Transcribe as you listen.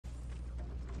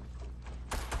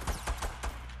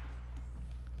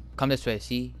Come this way.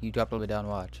 See, you drop a little bit down.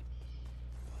 Watch.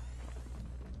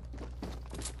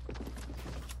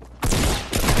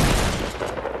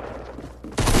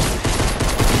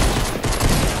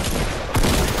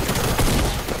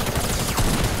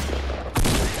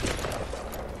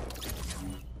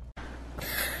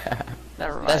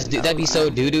 That'd be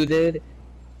so doo-doo, dude.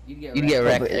 You'd get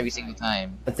wrecked every single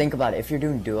time. But think about it. If you're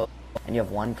doing duo and you have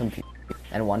one computer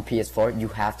and one PS4, you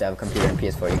have to have a computer and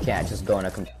PS4. You can't just go on a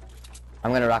computer.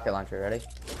 I'm gonna rocket launcher. Ready?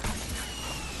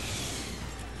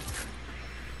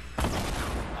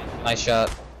 Nice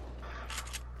shot.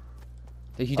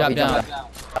 Did he drop down?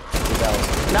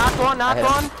 Knock one, knock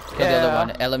one. Kill the other one.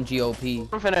 LMGOP.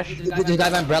 I'm finished. There's a guy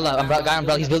by umbrella. Guy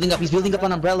umbrella. He's building up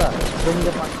on umbrella. Building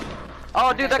up on.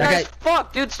 Oh, dude, that guy's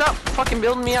fucked, dude. Stop fucking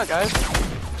building me up, guys.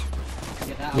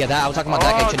 Yeah, I was talking about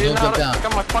that guy. Should Dude, jump down. I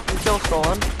got my fucking kill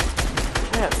stolen.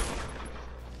 Shit.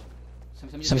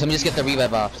 Somebody just get the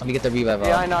revive off.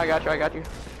 Yeah, I know. I got you.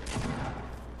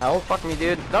 Oh, fuck me,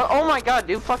 dude. No, oh my god,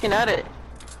 dude. Fucking at it.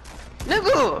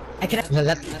 Nigga!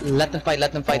 Let them fight.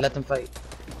 Let them fight.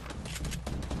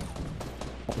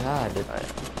 God, dude.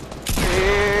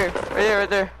 Right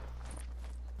there.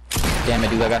 Damn it,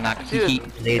 dude. I got knocked. Dude,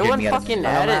 it went fucking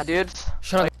at it, dude.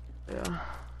 Shut up. Yeah.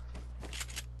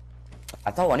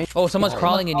 I thought one. Oh, someone's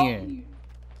crawling in here.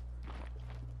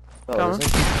 Oh,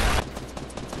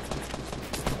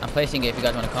 I'm placing it if you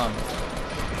guys want to come.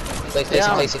 Place it.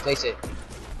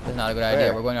 That's not a good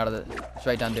idea. We're going out of the. It's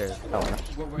right down there.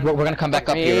 We're gonna come back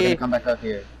up here.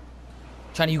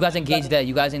 China, you guys engage that.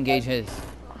 You guys engage his.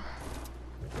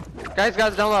 Guys,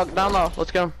 down low.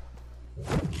 Let's go.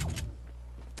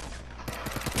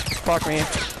 Fuck me.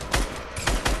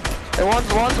 Hey, one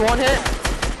hit.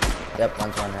 Yep,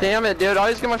 one's one hit. Damn it, dude. I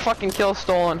always get my fucking kill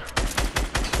stolen.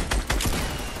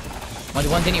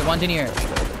 One's in here.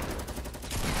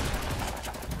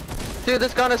 Dude,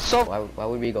 this gun is so. Why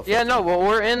would we go? Yeah, no. Well,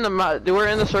 we're in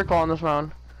the circle on this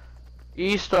mountain.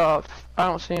 East of. I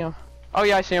don't see him. Oh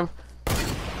yeah, I see him.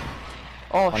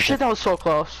 Oh shit, that was so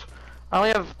close. I only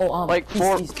have like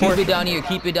four. Keep it down here.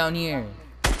 Keep it down here.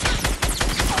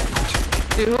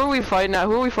 Dude, who are we fighting at?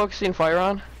 Who are we focusing fire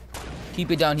on?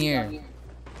 Keep it down here.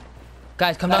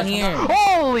 Guys, come down here.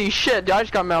 Holy shit, dude, I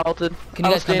just got melted. Can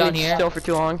you guys come down here? Still for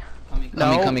too long.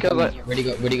 Coming. Where'd he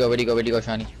go,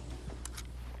 Shani?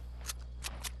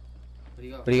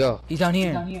 Where'd he go? He's down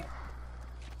here.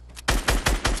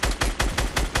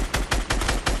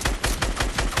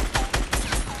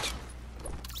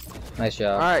 Nice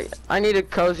job. Alright, I need a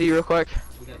cozy real quick.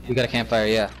 We got a campfire,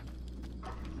 yeah.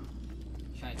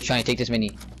 Shani, take this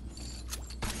mini.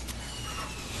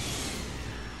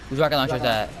 Whose rocket launcher is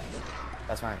that?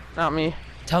 That's mine. Not me.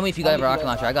 Tell me if you got a rocket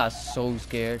launcher. I got so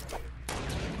scared.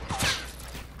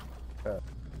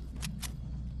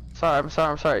 I'm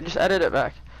sorry. Just edit it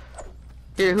back.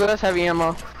 Here, who has heavy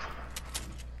ammo?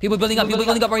 People building up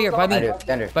right here. By me.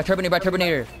 By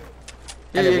Turbinator.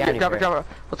 Here, cover.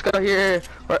 Let's go here.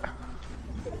 Where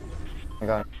I'm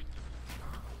going.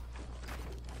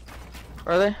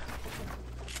 are they?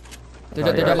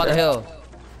 They're dropping on the hill.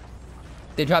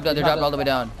 They dropped all the way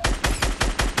down.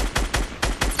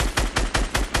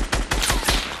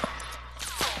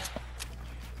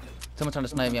 Someone's trying to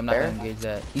snipe me. I'm not gonna engage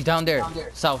that. He's down there,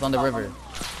 south on the river.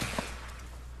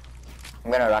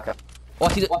 I'm gonna rock up. Oh,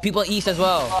 I see the people east as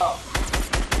well.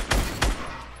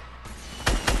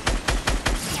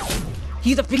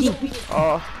 He's a freaking.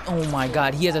 Oh my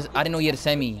god, he has a. I didn't know he had a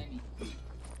semi.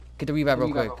 Get the revive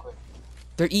real quick.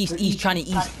 They're east, China,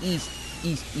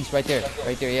 east, right there,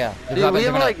 yeah. Dude, we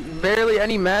have like barely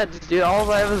any meds, dude.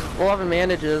 All I have is 11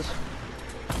 bandages.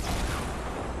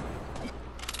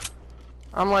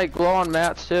 I'm like low on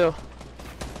mats too.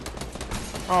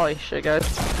 Holy shit, guys.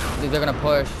 They're gonna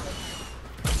push.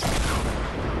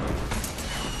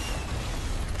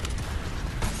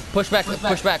 Push back.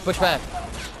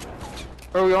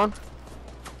 Where are we going?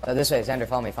 This way, Xander,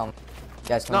 follow me.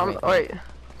 Guys, come to me. Wait.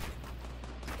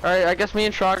 Alright, I guess me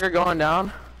and Shrog are going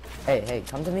down. Hey,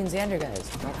 come to me and Xander, guys.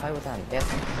 Don't fight with them. They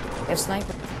have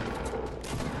sniper.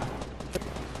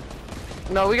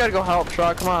 No, we gotta go help,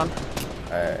 Shrog, come on.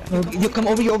 Alright. You come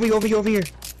over here. I'm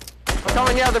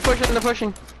coming, yeah, they're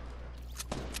pushing.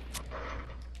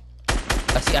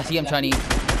 I see him, Chinese.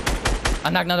 I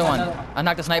knocked another one. I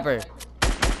knocked the sniper.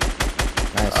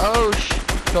 Nice. Oh,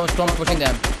 Storm's pushing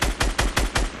them.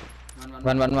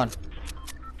 Run.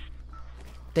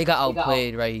 They got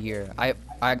outplayed right here. I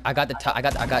got the top. I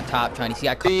got top. Trying to see.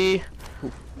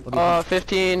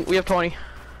 15. We have 20.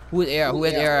 Who has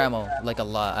air ammo? Like a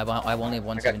lot. I only have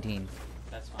 117.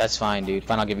 That's fine, dude.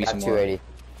 Fine, I'll give you some more. 280.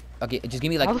 Okay, just give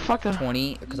me like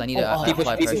 20 because I need a. People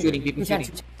shooting.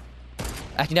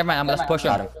 Actually, never mind. Let's push him.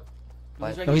 Got him.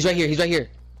 No, he's right here. He's right here.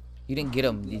 You didn't get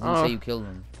him. You didn't say you killed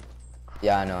him.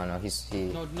 Yeah, I know. He.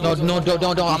 No,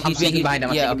 don't. I'm sneaking behind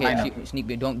him. Yeah, okay. okay. Sneak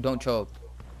me. Don't choke.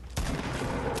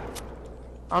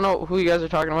 I don't know who you guys are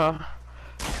talking about.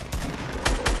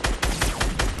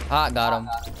 Hot, got him.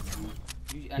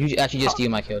 You actually just steal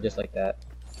my kill just like that.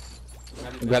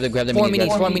 Grab the Four mini.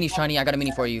 minis, 4 minis, Shiny. I got a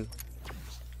mini for you.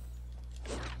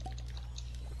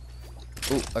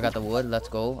 Ooh, I got the wood. Let's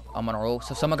go. I'm on a roll.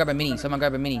 So someone grab a mini. I'm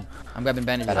grabbing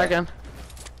bandages. I can.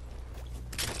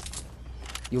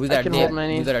 Yo, we I got our can hold dip.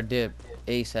 minis. We got our dip.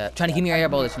 ASAP. Trying to give me your air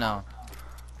bullets now.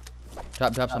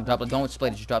 Drop some. Don't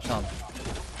split it. Just drop some.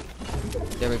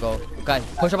 There we go. Guys,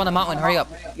 push up on the mountain. Hurry up.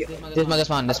 This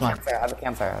one. I have a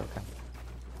campfire.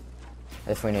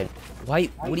 If we need. Why?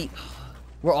 What do you...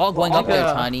 We're all going up there,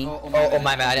 Tiny. Oh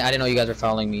my bad. I didn't know you guys were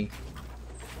following me.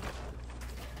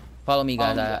 Follow me,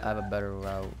 guys. I have a better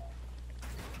route.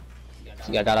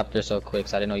 See, I got up there so quick,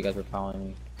 so I didn't know you guys were following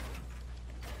me.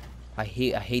 I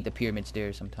hate the pyramid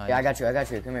stairs sometimes. Yeah, I got you.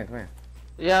 Come here.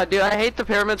 Yeah, dude, I hate the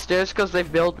pyramid stairs because they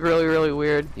build really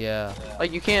weird. Yeah.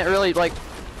 Like, you can't really, like,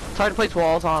 it's hard to place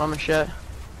walls on them and shit.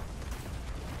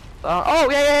 Oh,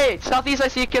 yeah. Southeast, I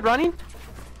see a kid running.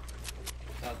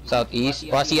 Southeast.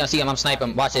 Oh, I see him. I'm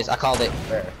sniping. Watch this. I called it.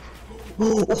 Where?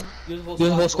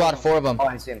 There's a whole squad, 4 of them. Oh,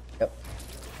 I see him. Yep.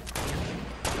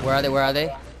 Where are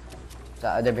they?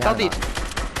 They're behind. Southeast.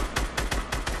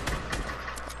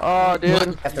 Oh,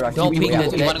 dude. Don't peek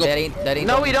this. That ain't.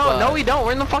 No, we don't. No, we don't.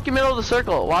 We're in the fucking middle of the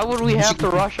circle. Why would we have to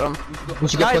rush them? We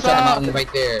should go push on the mountain right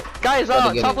there. Guys,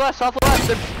 southwest.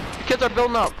 The kids are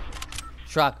building up.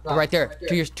 Shrock, right there.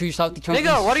 To your south. To your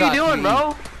Nigga, east. what are you Shrock, doing,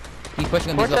 bro? He's pushing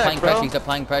him. Vortex, He's applying bro. pressure. He's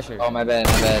applying pressure. Oh, my bad.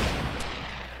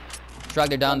 Shrock,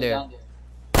 they're down there.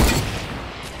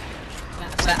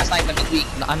 I sniped him this week.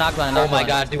 I knocked one. Oh my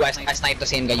god, dude, I sniped the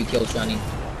same guy you killed, Johnny.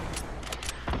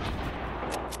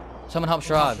 Someone help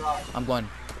Shrock. I'm going.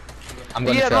 I'm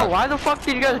going Yeah, to no, try. why the fuck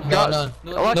did you guys go?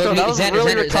 No, Electro, that was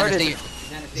really retarded.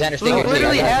 Xander, We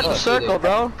literally stay had here. the circle,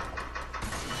 bro.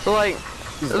 So, like,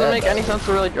 doesn't make any sense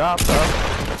to really drop, bro.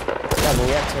 Yeah, but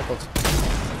we have circles.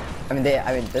 I mean,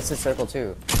 this is circle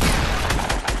too.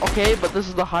 Okay, but this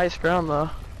is the highest ground, though.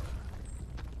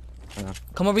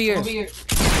 Come over here.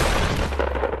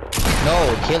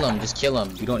 No, kill him. Just kill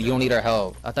him. You don't need our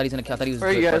help. I thought he was. Where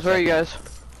are you guys? Where are you guys?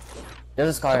 There's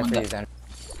a scar for you, Xander.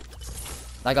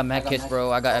 I got mad kits,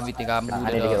 bro. I got everything. I'm I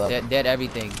booted need to get up. up. Dead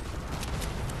everything.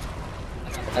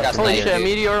 I got Holy sniped. shit,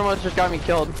 meteor almost just got me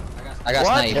killed. I got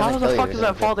What? sniped. How the Doesn't fuck kill is you,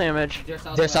 that fall damage?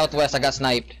 They're southwest. I got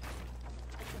sniped.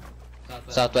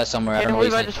 Southwest somewhere. I Can't don't know.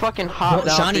 believe I just fucking hopped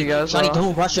down for you guys. Shawnee, though.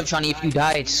 don't rush him, Shawnee. If you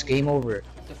die, it's game over.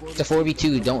 It's a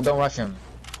 4v2. Don't rush him.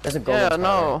 There's a golden Yeah, scar.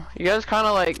 no. You guys kind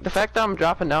of like the fact that I'm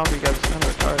dropping down for you guys is kind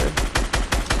of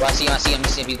retarded. Oh, I see him.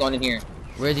 He's going in here.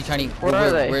 Where is he trying to? Where are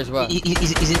they? Where's what?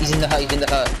 He's in the hut.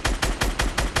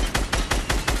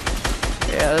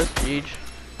 Yeah, that's huge.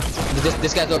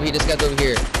 This guy's over here.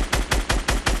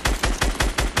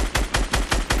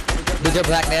 They're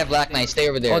black. They have black knights. Stay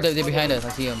over there. Oh, they're behind us. I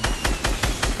see him.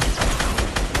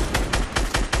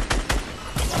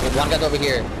 One guy's over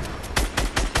here.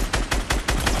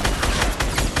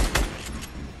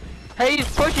 Hey,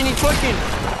 he's pushing.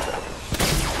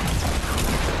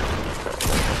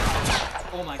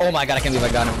 Oh my god, I can't believe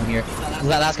I got him from here.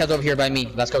 Last guy's over here by me.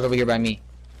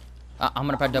 I'm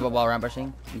gonna probably double wall ramp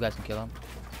rushing. You guys can kill him.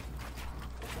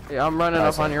 Yeah, I'm running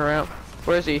up on your ramp.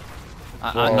 Where is he?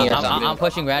 I'm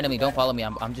pushing randomly. Don't follow me.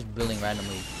 I'm just building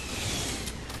randomly.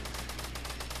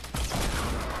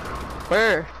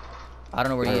 Where? I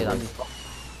don't know where he is. I'm just